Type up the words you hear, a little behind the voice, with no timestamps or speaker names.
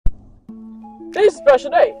Today's a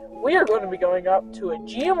special day. We are going to be going up to a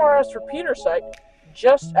GMRS repeater site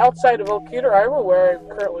just outside of Elkader, Iowa, where I'm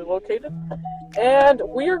currently located. And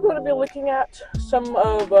we are going to be looking at some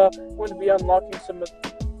of, going to be unlocking some of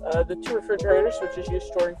the two refrigerators, which is used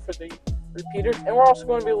storing for the repeaters. And we're also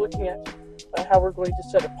going to be looking at how we're going to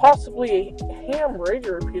set up possibly a ham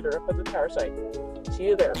radio repeater up at the tower site. See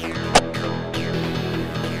you there.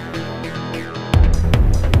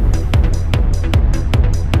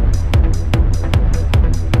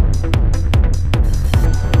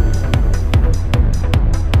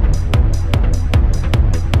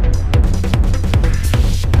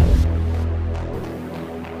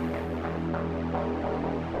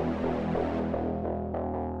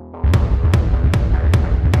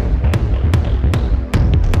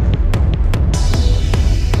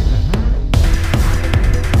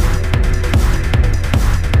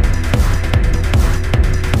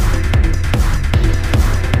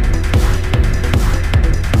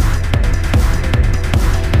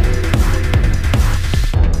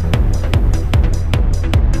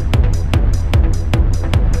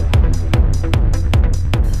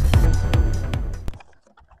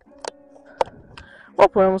 Well,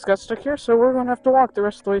 we almost got stuck here, so we're going to have to walk the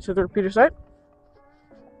rest of the way to the repeater site.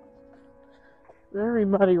 Very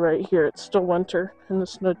muddy right here. It's still winter, and the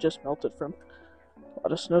snow just melted from a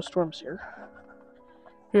lot of snowstorms here.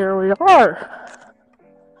 Here we are!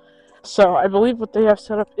 So, I believe what they have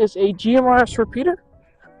set up is a GMRS repeater,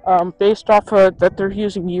 based off of that they're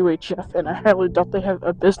using UHF, and I highly doubt they have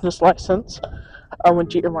a business license, when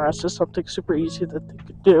GMRS is something super easy that they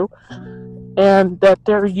could do. And that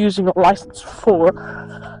they're using a license for.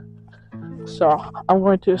 So I'm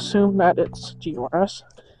going to assume that it's GMRS,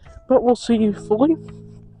 but we'll see fully.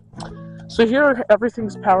 So here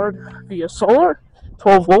everything's powered via solar,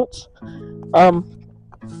 12 volts.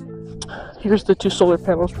 Here's the two solar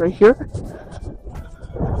panels right here.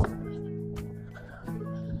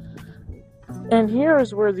 And here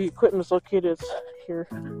is where the equipment is located. It's here.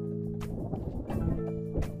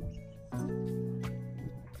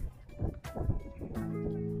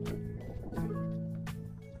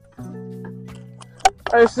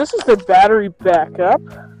 Alright, so this is the battery backup.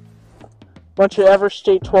 Bunch of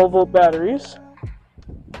Everstate 12 volt batteries.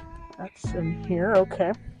 That's in here,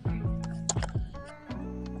 okay.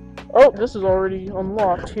 Oh, this is already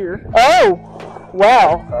unlocked here. Oh!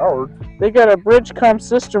 Wow. Powered. They got a Bridgecom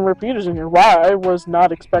system repeaters in here. Wow, I was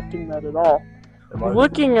not expecting that at all.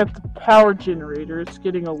 Looking at the power generator, it's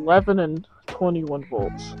getting 11 and 21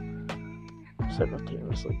 volts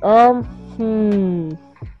simultaneously. I'm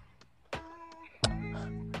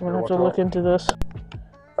gonna have to look into this.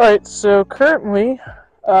 Alright, so currently,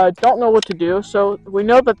 don't know what to do. So we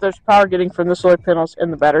know that there's power getting from the solar panels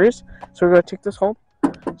and the batteries. So we're gonna take this home,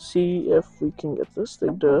 see if we can get this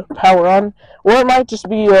thing to power on. Or it might just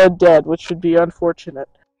be dead, which would be unfortunate.